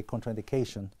a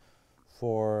contraindication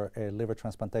for liver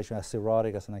transplantation as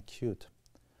cirrhotic as an acute.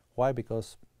 Why?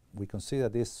 Because we consider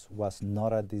this was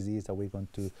not a disease that we're going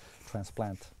to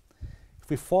transplant. If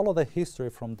we follow the history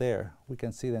from there, we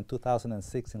can see that in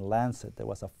 2006 in Lancet, there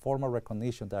was a formal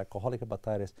recognition that alcoholic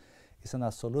hepatitis is an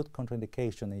absolute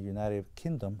contraindication in the United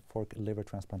Kingdom for liver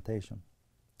transplantation.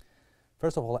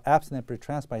 First of all, abstinent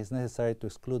pre-transplant is necessary to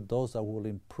exclude those that will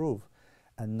improve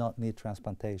and not need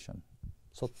transplantation.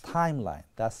 So timeline,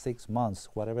 that's 6 months,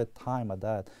 whatever time of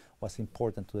that was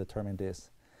important to determine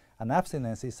this. And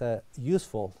abstinence is a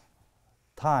useful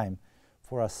time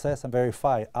for assess and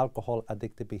verify alcohol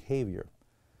addictive behavior.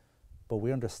 But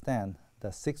we understand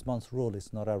that 6 months rule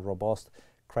is not a robust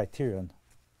criterion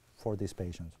for these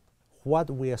patients.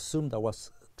 What we assumed that was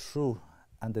true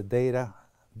and the data,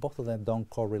 both of them don't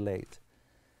correlate.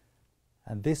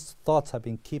 And these thoughts have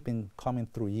been coming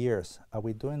through years. Are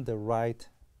we doing the right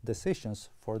decisions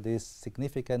for this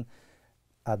significant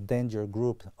danger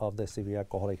group of the severe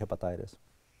alcoholic hepatitis?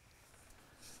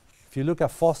 If you look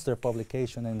at Foster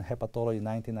publication in Hepatology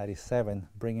 1997,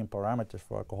 bringing parameters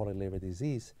for alcoholic liver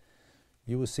disease,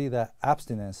 you will see that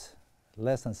abstinence,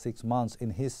 less than 6 months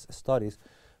in his studies,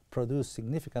 produced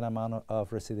significant amount of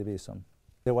recidivism.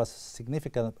 There was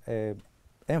significant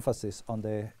emphasis on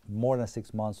the more than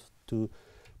 6 months to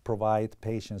provide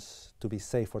patients to be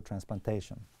safe for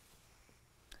transplantation.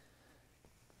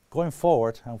 Going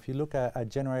forward, and if you look at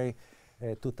January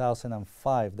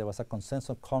 2005, there was a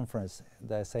consensus conference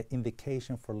that said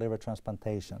indication for liver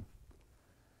transplantation.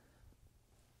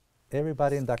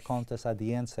 Everybody in that context at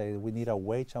the end said we need a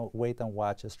wait and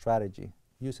watch strategy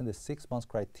using the 6 months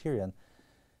criterion.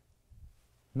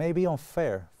 May be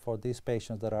unfair for these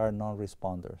patients that are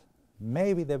non-responders.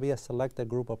 Maybe there be a selected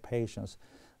group of patients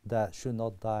that should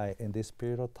not die in this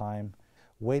period of time,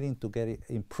 waiting to get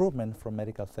improvement from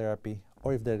medical therapy,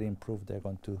 or if they're improved, they're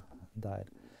going to die.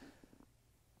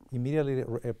 Immediately,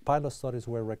 pilot studies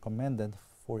were recommended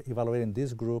for evaluating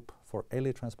this group for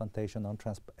early transplantation on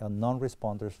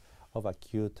non-responders of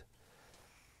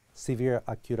severe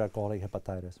acute alcoholic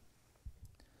hepatitis.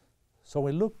 So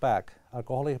we look back,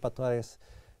 alcoholic hepatitis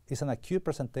is an acute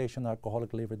presentation of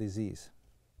alcoholic liver disease.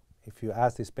 If you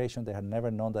ask this patient, they had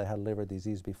never known they had liver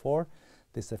disease before.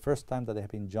 This is the first time that they have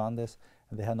been jaundiced,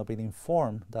 and they have not been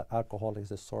informed that alcohol is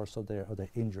the source of their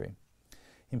injury.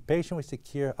 In patients with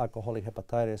severe alcoholic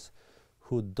hepatitis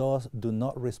who do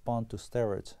not respond to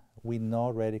steroids, we know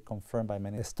already confirmed by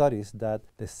many studies that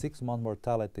the 6-month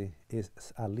mortality is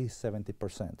at least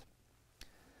 70%.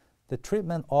 The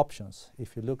treatment options,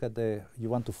 if you look at you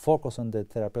want to focus on the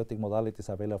therapeutic modalities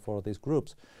available for these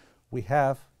groups, we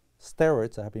have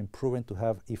steroids that have been proven to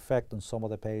have effect on some of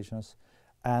the patients,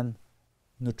 and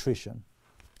nutrition.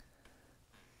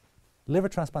 Liver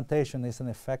transplantation is an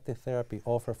effective therapy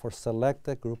offered for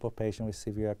selected group of patients with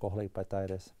severe alcoholic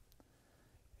hepatitis.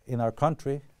 In our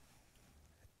country,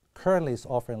 currently is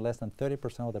offering less than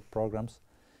 30% of the programs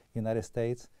in the United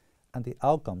States, and the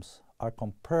outcomes are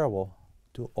comparable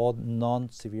to all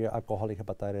non-severe alcoholic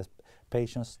hepatitis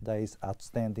patients. That is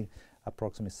outstanding,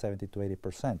 approximately 70 to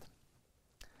 80%.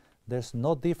 There's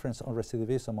no difference on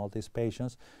recidivism of these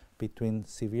patients between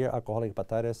severe alcoholic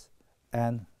hepatitis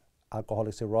and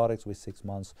alcoholic cirrhotics with 6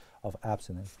 months of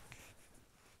abstinence.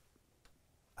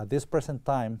 At this present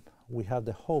time, we have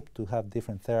the hope to have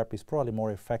different therapies, probably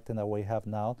more effective than we have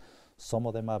now. Some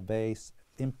of them are based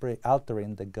in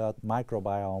altering the gut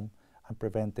microbiome and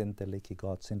preventing the leaky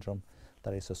gut syndrome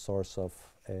that is a source of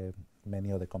many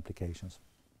of the complications.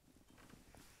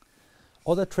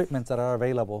 Other treatments that are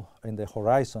available in the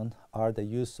horizon are the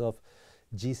use of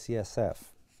G-CSF.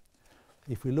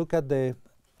 If we look at the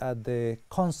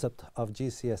concept of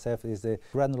G-CSF, is the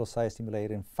granulocyte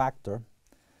stimulating factor.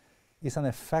 It's an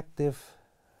effective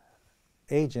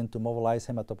agent to mobilize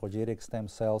hematopoietic stem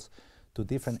cells to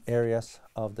different areas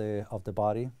of the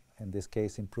body, in this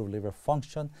case improve liver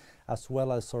function, as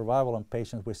well as survival in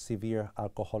patients with severe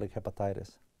alcoholic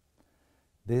hepatitis.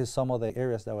 This is some of the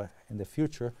areas that in the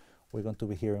future we're going to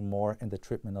be hearing more in the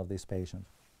treatment of these patients.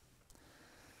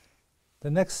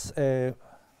 The next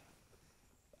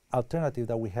alternative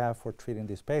that we have for treating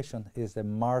this patient is the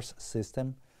MARS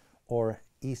system, or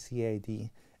ECAD,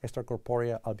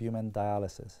 extracorporeal albumin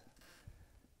dialysis.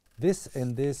 This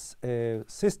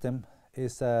system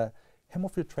is a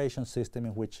hemofiltration system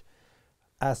in which,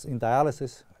 as in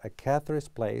dialysis, a catheter is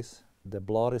placed, the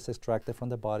blood is extracted from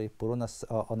the body, put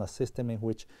on a system in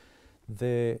which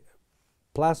the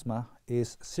plasma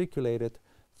is circulated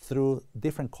through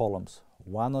different columns.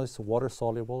 One is water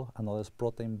soluble, another is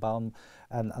protein bound,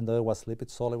 and another was lipid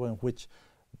soluble, in which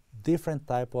different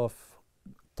type of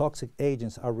toxic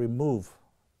agents are removed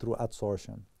through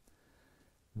adsorption.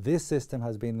 This system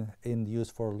has been in use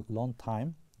for a long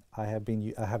time. I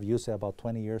have used it about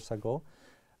 20 years ago,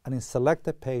 and in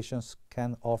selected patients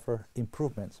can offer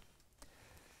improvements.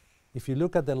 If you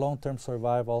look at the long-term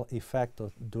survival effect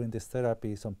of doing this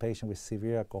therapy on patients with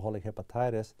severe alcoholic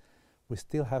hepatitis, we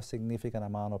still have significant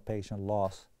amount of patient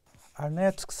loss. Our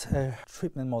next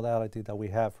treatment modality that we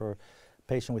have for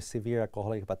patients with severe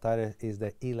alcoholic hepatitis is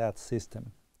the ELAD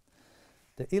system.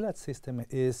 The ELAD system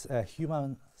is a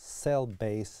human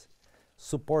cell-based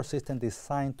support system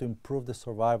designed to improve the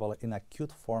survival in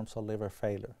acute forms of liver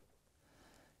failure.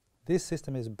 This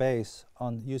system is based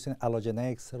on using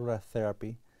allogeneic cellular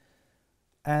therapy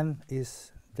and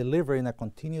is delivered in a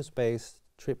continuous-based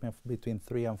treatment between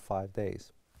 3 and 5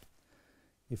 days.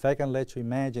 If I can let you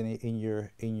imagine in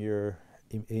your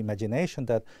imagination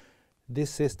that this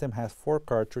system has 4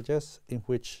 cartridges in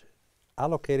which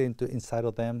allocated inside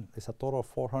of them is a total of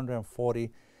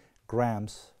 440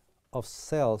 grams of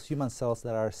cells, human cells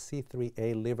that are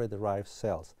C3A liver-derived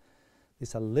cells.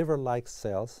 These are liver-like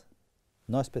cells,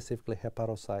 not specifically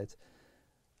hepatocytes,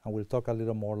 and we'll talk a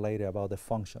little more later about the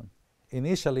function.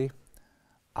 Initially,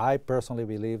 I personally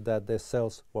believe that the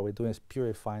cells, what we're doing is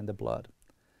purifying the blood.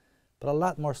 But a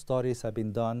lot more studies have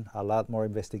been done, a lot more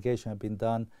investigation have been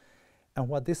done, and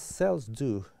what these cells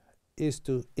do is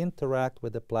to interact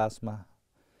with the plasma,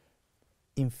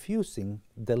 infusing,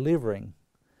 delivering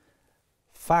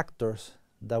factors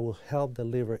that will help the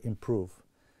liver improve.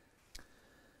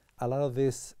 A lot of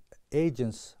these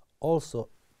agents also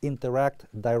interact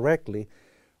directly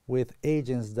with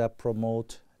agents that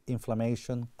promote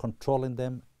inflammation, controlling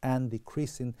them and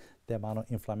decreasing the amount of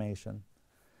inflammation.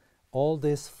 All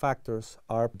these factors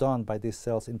are done by these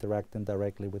cells interacting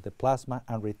directly with the plasma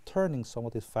and returning some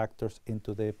of these factors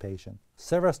into the patient.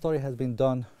 Several studies have been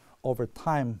done over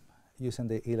time using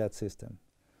the ELAD system.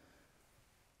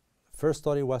 First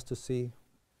study was to see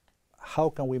how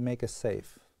can we make it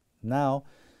safe. Now,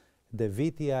 the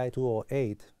VTI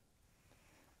 208,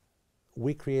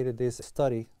 we created this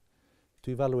study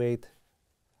to evaluate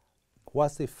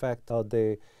what's the effect of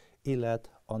the ELAD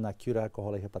on acute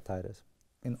alcoholic hepatitis.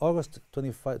 In August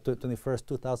 21st,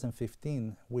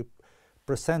 2015, we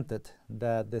presented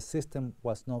that the system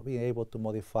was not being able to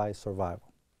modify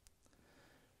survival.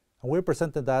 And we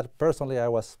presented that. Personally, I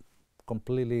was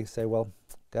completely say, well,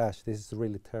 gosh, this is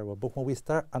really terrible. But when we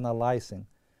start analyzing,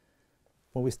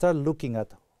 when we start looking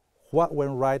at what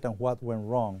went right and what went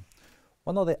wrong,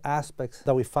 one of the aspects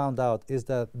that we found out is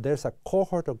that there's a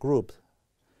cohort of group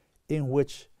in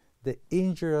which the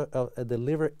injury, the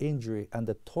liver injury and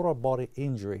the total body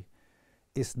injury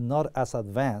is not as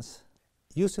advanced.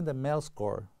 Using the MEL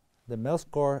score,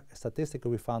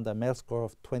 statistically we found a MEL score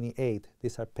of 28.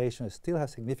 These are patients who still have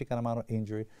significant amount of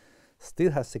injury, still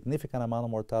have significant amount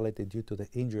of mortality due to the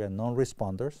injury and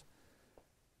non-responders,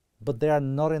 but they are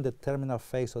not in the terminal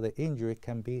phase of the injury,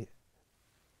 can be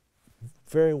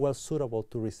very well suitable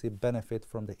to receive benefit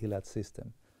from the ELAD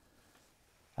system.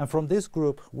 And from this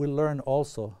group, we learned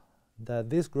also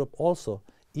that this group also,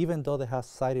 even though they have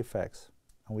side effects,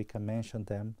 and we can mention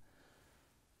them,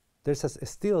 there's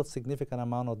still a significant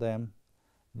amount of them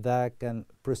that can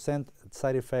present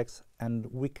side effects, and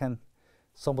we can,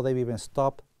 some of them even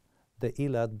stop the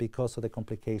ELAD because of the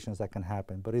complications that can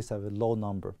happen, but it's a low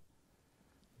number.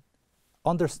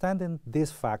 Understanding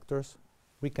these factors,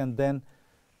 we can then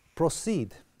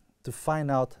proceed to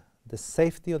find out the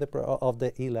safety of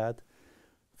the ELAD,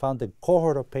 found the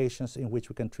cohort of patients in which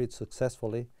we can treat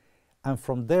successfully, and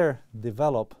from there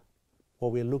develop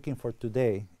what we're looking for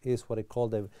today is what I call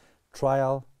the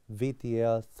trial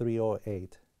VTL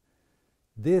 308.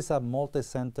 This is a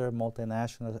multi-center,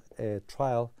 multinational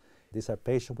trial. These are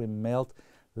patients with MELT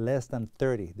less than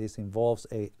 30. This involves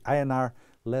a INR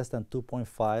less than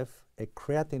 2.5, a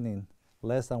creatinine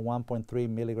less than 1.3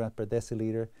 milligrams per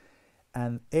deciliter,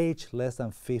 and age less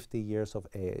than 50 years of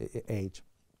age.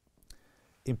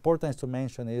 Important to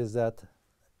mention is that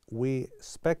we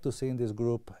expect to see in this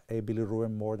group a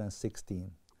bilirubin more than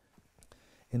 16.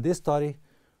 In this study,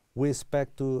 we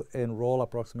expect to enroll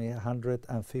approximately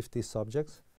 150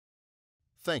 subjects.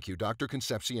 Thank you, Dr.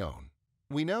 Concepcion.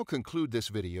 We now conclude this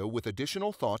video with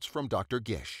additional thoughts from Dr.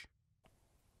 Gish.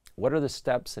 What are the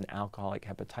steps in alcoholic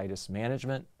hepatitis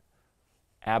management?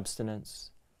 Abstinence,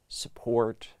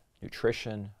 support,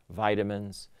 nutrition,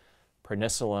 vitamins,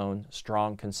 prednisolone,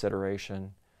 strong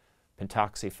consideration,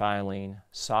 pentoxifylline,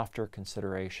 softer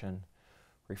consideration,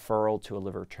 referral to a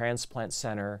liver transplant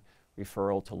center,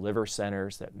 referral to liver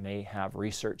centers that may have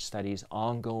research studies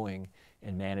ongoing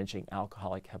in managing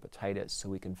alcoholic hepatitis so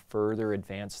we can further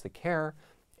advance the care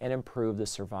and improve the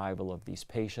survival of these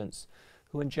patients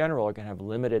who in general are going to have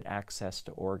limited access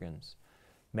to organs.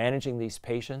 Managing these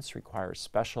patients requires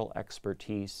special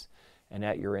expertise, and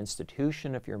at your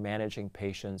institution, if you're managing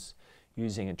patients,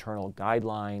 using internal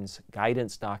guidelines,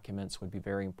 guidance documents would be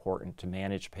very important to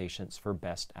manage patients for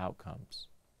best outcomes.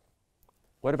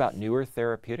 What about newer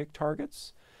therapeutic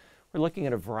targets? We're looking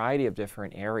at a variety of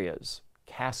different areas.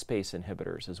 Caspase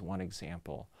inhibitors is one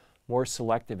example. More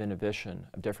selective inhibition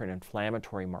of different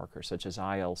inflammatory markers such as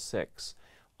IL-6,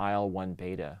 IL-1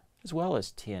 beta, as well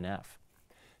as TNF.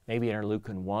 Maybe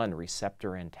interleukin-1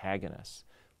 receptor antagonists,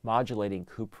 modulating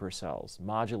Kupffer cells,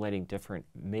 modulating different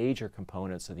major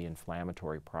components of the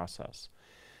inflammatory process.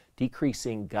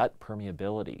 Decreasing gut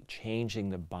permeability, changing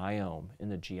the biome in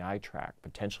the GI tract,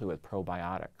 potentially with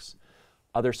probiotics.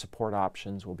 Other support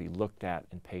options will be looked at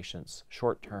in patients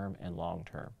short-term and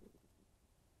long-term.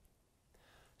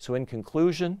 So in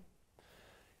conclusion,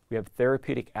 we have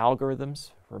therapeutic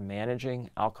algorithms for managing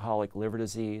alcoholic liver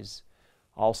disease,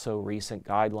 also recent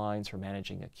guidelines for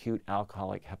managing acute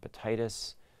alcoholic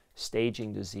hepatitis,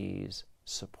 staging disease,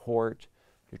 support,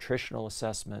 nutritional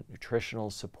assessment, nutritional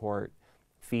support,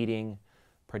 feeding,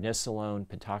 prednisolone,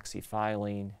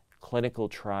 pentoxifylline, clinical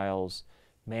trials,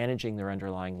 managing their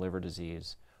underlying liver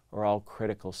disease are all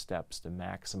critical steps to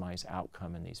maximize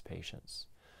outcome in these patients.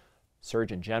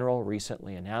 Surgeon General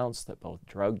recently announced that both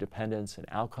drug dependence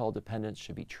and alcohol dependence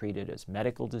should be treated as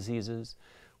medical diseases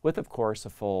with, of course, a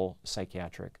full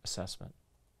psychiatric assessment.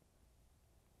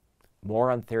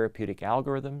 More on therapeutic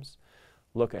algorithms,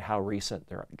 look at how recent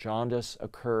their jaundice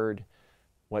occurred,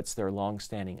 what's their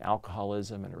long-standing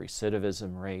alcoholism and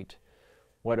recidivism rate,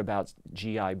 what about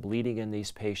GI bleeding in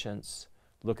these patients,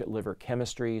 look at liver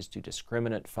chemistries, do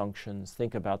discriminant functions,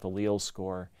 think about the Lille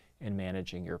score in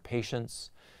managing your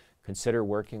patients. Consider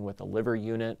working with a liver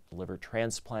unit, a liver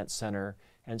transplant center,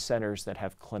 and centers that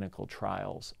have clinical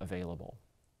trials available.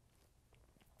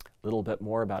 A little bit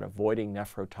more about avoiding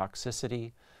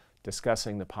nephrotoxicity,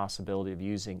 discussing the possibility of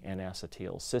using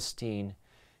N-acetylcysteine,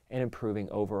 and improving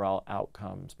overall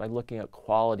outcomes by looking at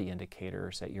quality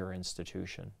indicators at your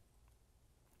institution.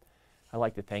 I'd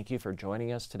like to thank you for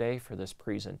joining us today for this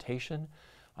presentation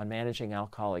on managing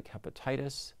alcoholic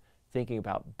hepatitis, thinking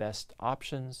about best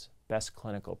options, best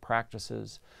clinical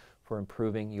practices for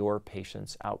improving your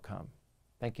patient's outcome.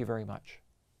 Thank you very much.